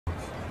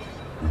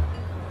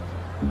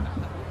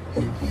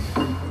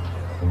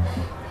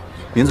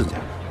闵总监，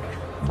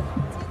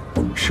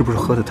是不是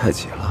喝得太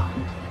急了？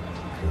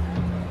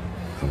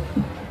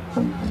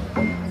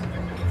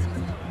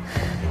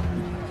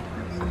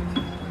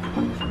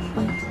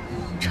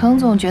程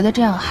总觉得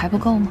这样还不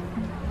够吗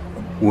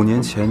5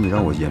年前你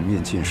让我颜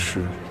面尽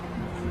失，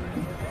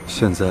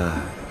现在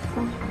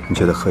你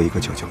觉得喝一个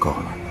酒就够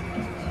了？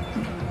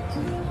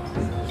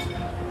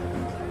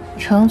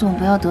程总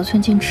不要得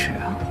寸进尺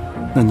啊！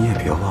那你也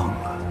别忘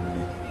了，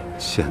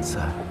现在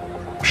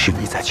是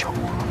你在求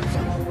我。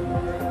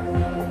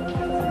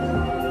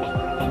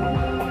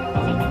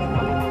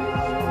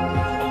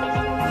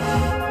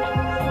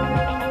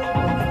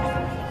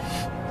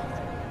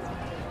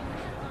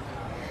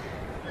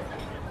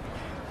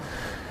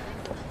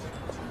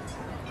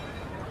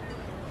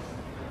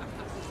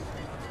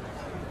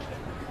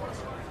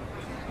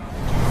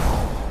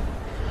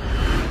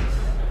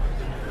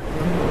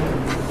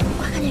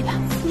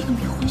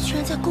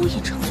 勾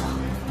引程总，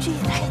这也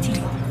太近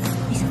了！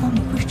没想到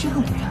你会是这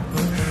样的人。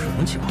什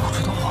么情况？不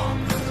知道啊。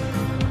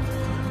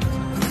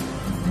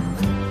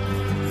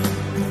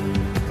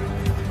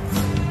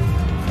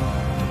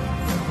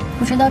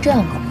不知道这样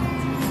够不够？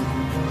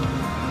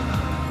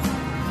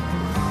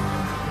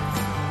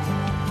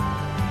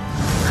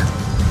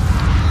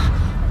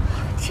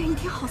这一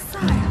天好飒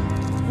呀！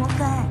活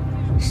该，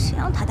谁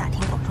让他打听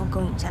广州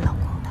更引家老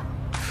公的？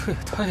这也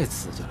太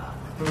刺激了，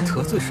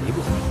得罪谁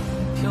不好，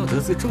偏要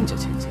得罪郑家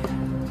千金。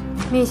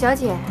 闵小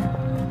姐，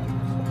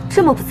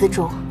这么不自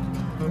重，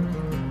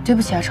对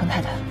不起啊，程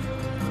太太，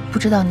不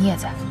知道你也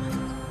在。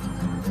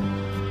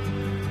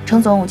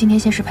程总，我今天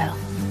先失陪了。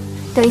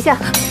等一下，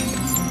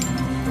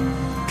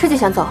这就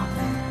想走？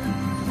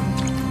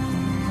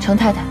程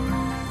太太，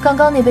刚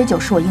刚那杯酒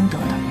是我应得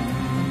的，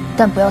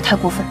但不要太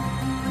过分。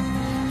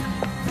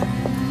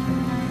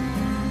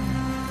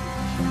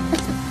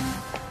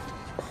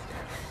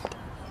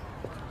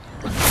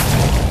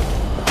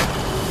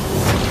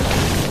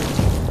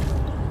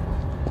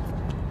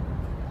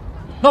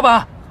老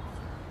板，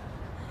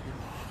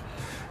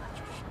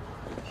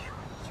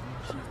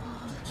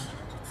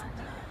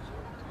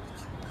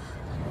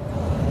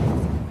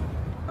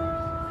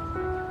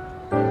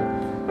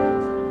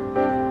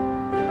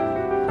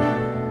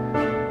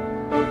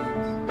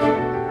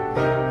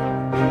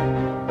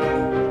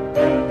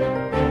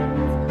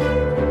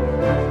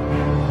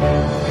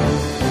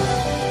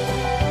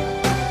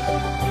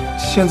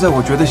现在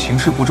我觉得形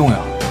式不重要，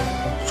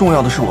重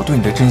要的是我对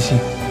你的真心，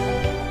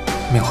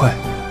闵慧。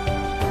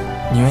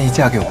 你愿意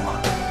嫁给我吗？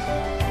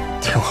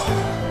听好，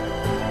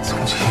从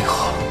今以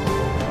后，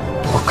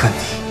我跟你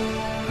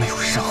没有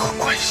任何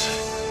关系。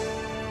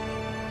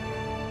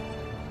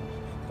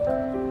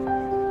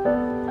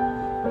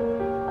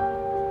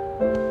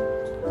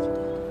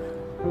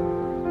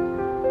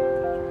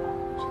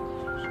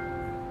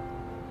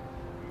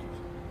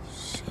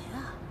谁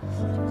啊？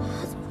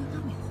他怎么会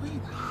帮闵慧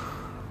呢？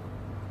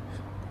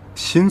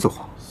辛总。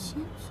辛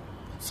总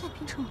在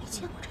滨城没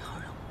见过这号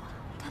人物啊，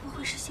该不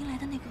会是新来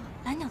的那个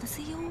蓝鸟的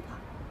CEO 吧？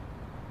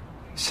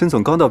 辛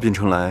总刚到滨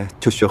城来，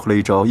就学会了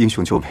一招英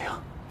雄救美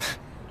啊！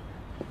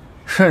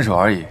顺手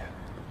而已。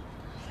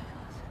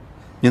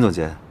闵总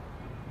监，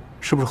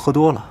是不是喝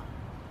多了？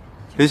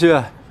李旭，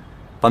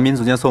把闵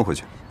总监送回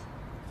去。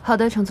好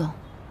的，程总。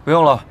不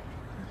用了，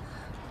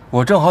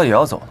我正好也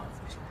要走了，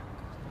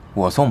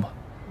我送吧。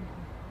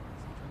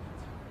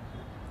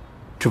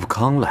这不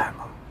刚来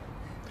吗？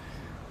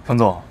冯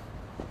总，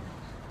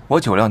我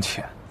酒量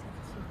浅，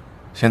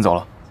先走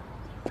了。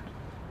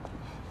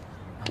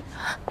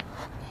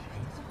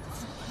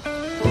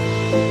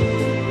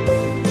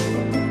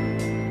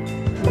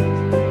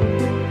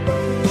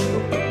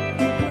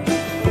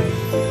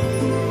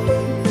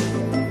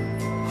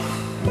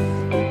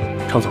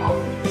 程总，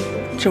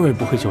这位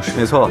不会就是……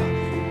没错，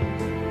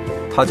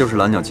他就是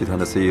蓝鸟集团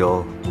的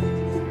CEO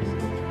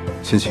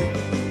辛旗。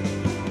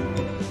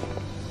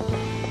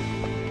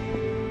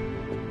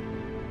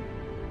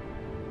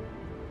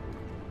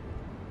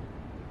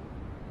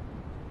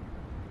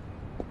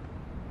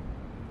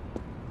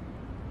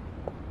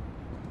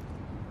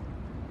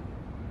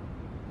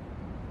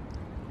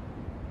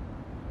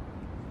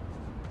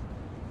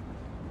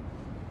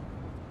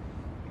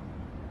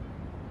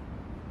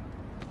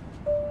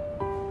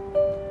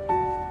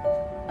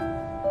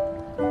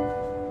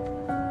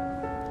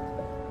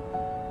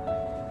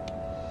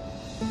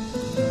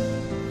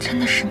真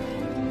的是你，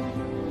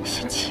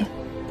辛旗。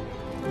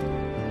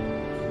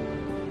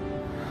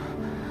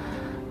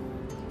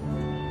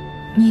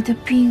你的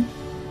病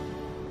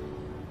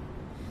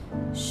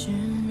是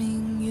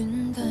命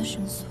运的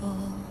绳索，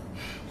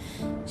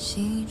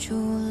系住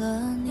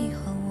了你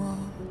和我。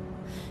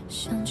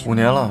5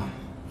年了，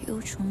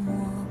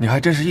你还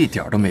真是一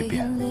点都没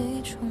变。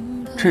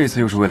这一次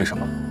又是为了什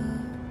么？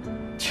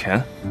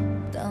钱？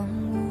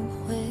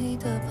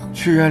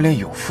居然连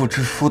有妇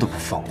之夫都不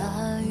放过。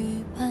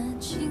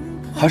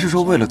 还是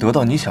说为了得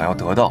到你想要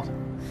得到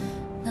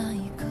的，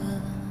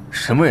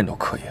什么人都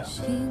可以啊，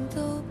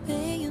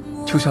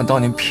就像当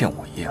年骗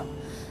我一样。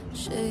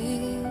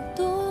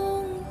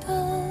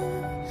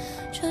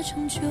得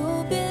成就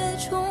别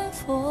重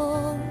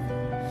逢，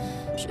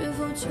是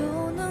否就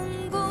能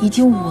够已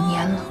经5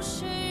年了，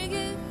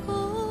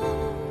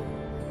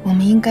我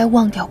们应该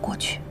忘掉过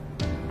去，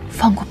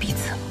放过彼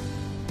此了。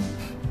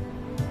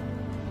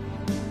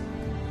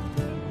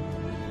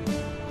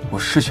我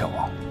是想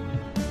忘，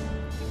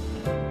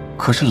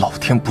可是老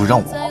天不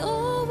让我忘。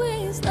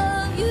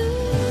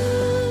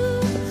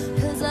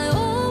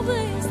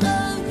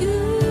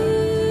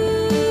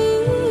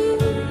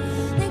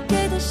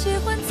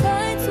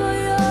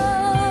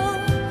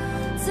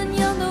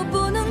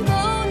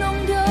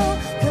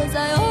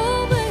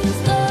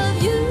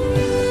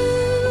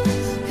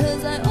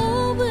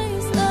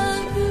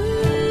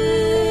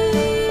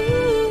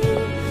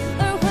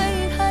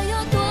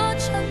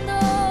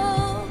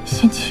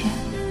辛奇，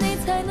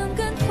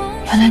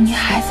原来你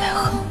还在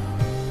恨我。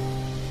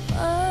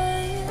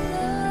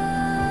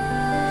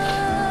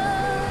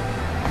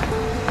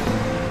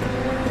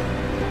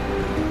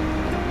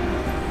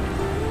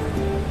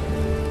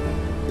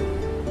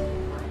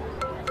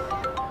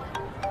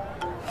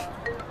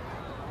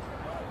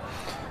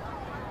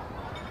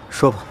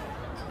说吧。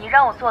你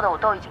让我做的我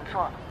都已经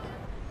做了，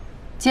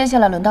接下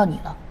来轮到你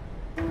了。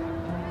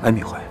哎，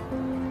闵慧，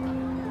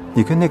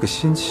你跟那个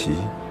辛奇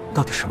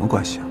到底什么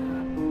关系啊？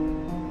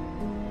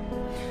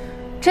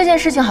这件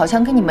事情好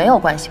像跟你没有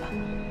关系吧？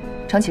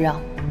程启让，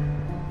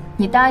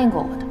你答应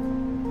过我的，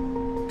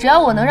只要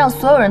我能让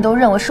所有人都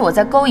认为是我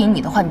在勾引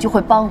你的话，你就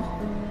会帮我。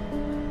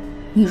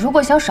你如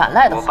果想耍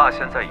赖的话，我爸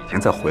现在已经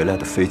在回来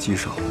的飞机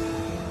上，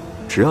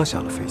只要下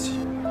了飞机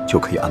就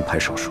可以安排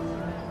手术，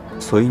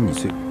所以你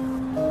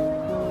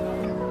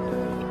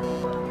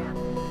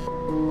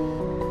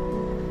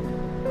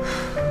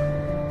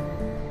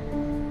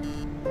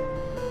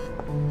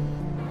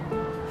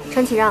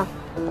程启让，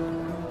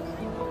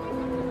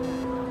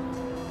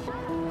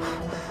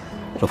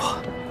老婆，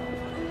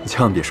你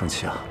千万别生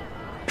气啊！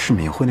是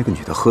闵慧那个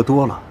女的喝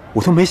多了，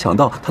我都没想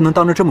到她能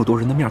当着这么多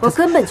人的面。我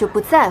根本就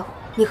不在乎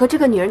你和这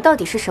个女人到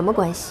底是什么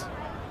关系，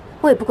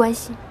我也不关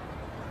心。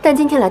但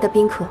今天来的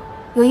宾客，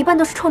有一半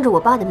都是冲着我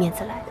爸的面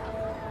子来的，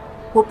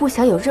我不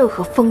想有任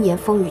何风言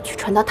风语去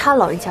传到他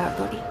老人家耳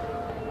朵里。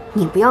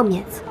你不要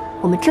面子，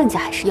我们郑家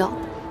还是要的。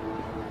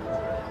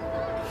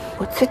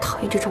我最讨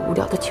厌这种无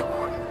聊的酒会。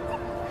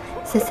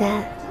三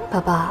三，宝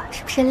宝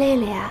是不是累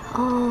了呀？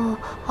哦，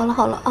好了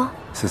好了啊。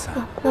思思，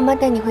妈妈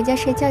带你回家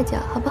睡觉觉，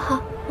好不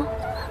好？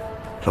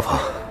老婆，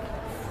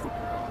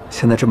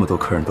现在这么多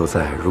客人都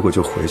在，如果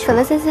就回去走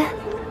了，三三，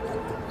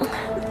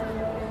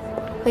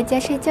回家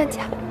睡觉觉。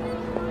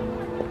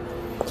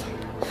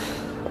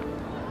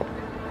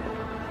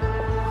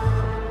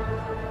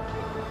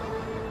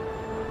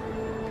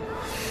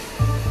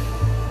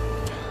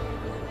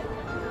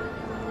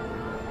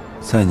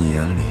在你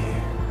眼里，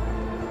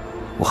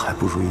我还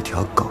不如一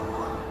条狗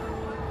啊！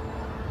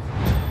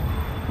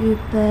预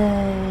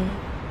备，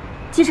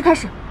计时开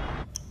始。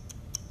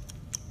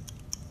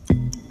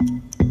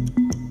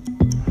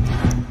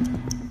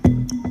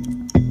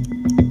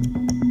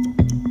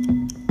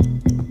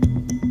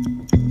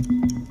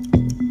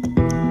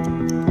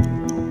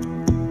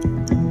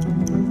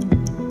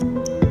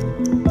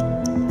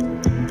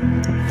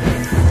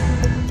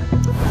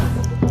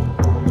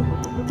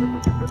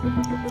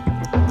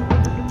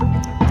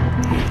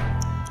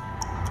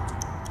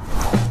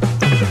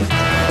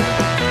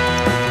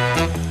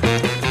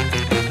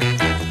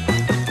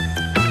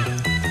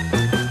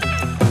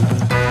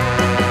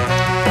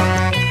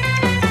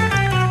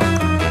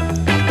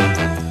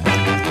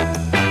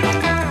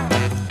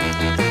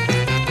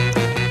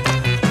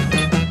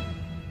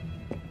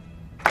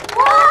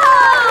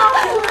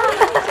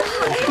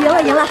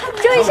赢了，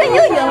周医生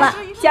又赢了！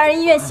家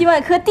人医院心外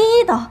科第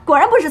1刀，果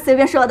然不是随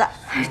便说的，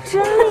真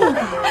厉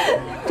害！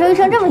周医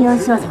生这么优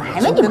秀，怎么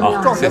还没女朋友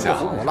啊？谢谢啊。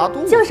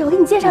就是我给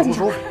你介绍介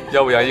绍吧。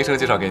要不杨医生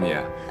介绍给你？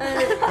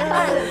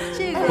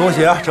恭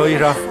喜啊，周医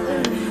生。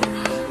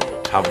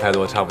差不太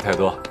多，差不太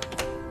多。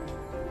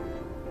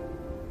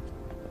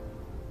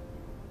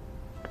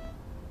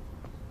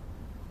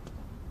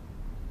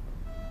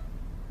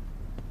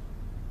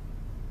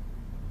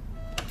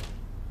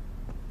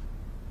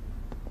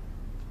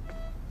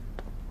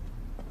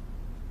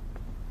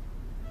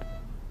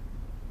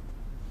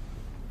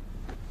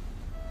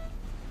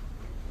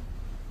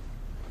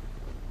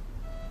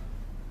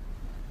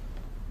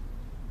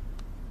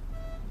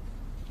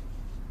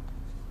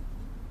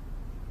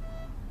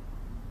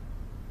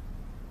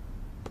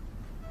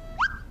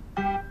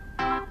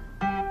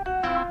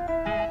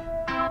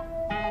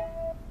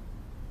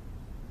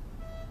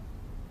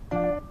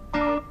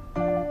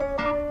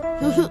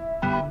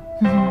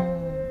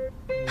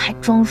还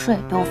装睡，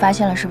被我发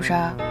现了是不是？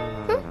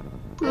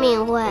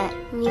闵慧，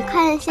你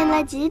看现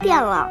在几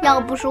点了？要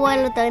不是为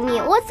了等你，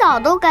我早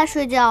都该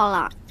睡觉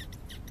了。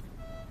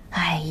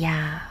哎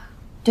呀，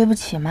对不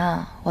起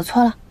嘛，我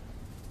错了。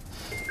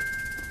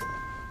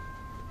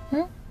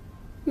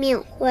闵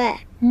慧，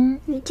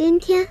你今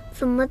天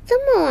怎么这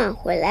么晚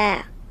回来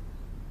啊？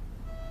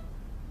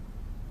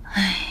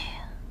哎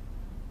呀，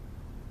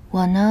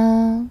我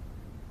呢，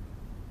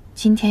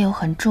今天有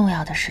很重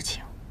要的事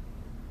情，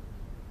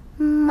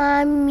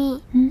妈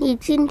咪，你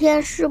今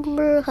天是不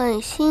是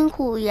很辛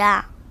苦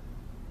呀？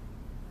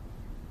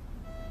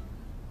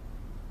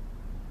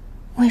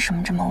为什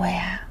么这么问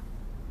啊？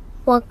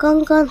我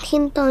刚刚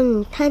听到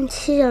你叹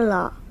气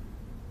了。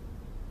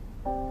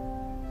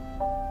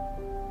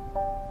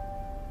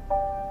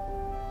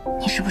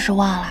你是不是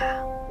忘了？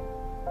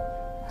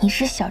你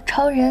是小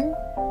超人，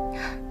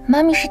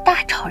妈咪是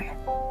大超人，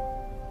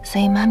所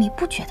以妈咪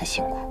不觉得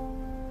辛苦。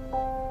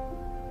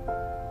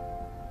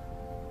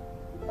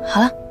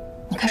好了，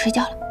你快睡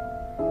觉了。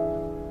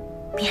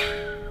啪。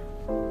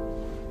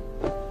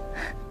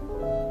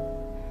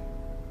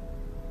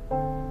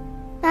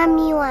妈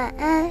咪晚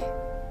安。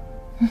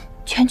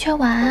圈圈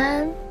晚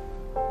安，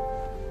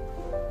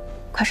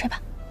快睡吧。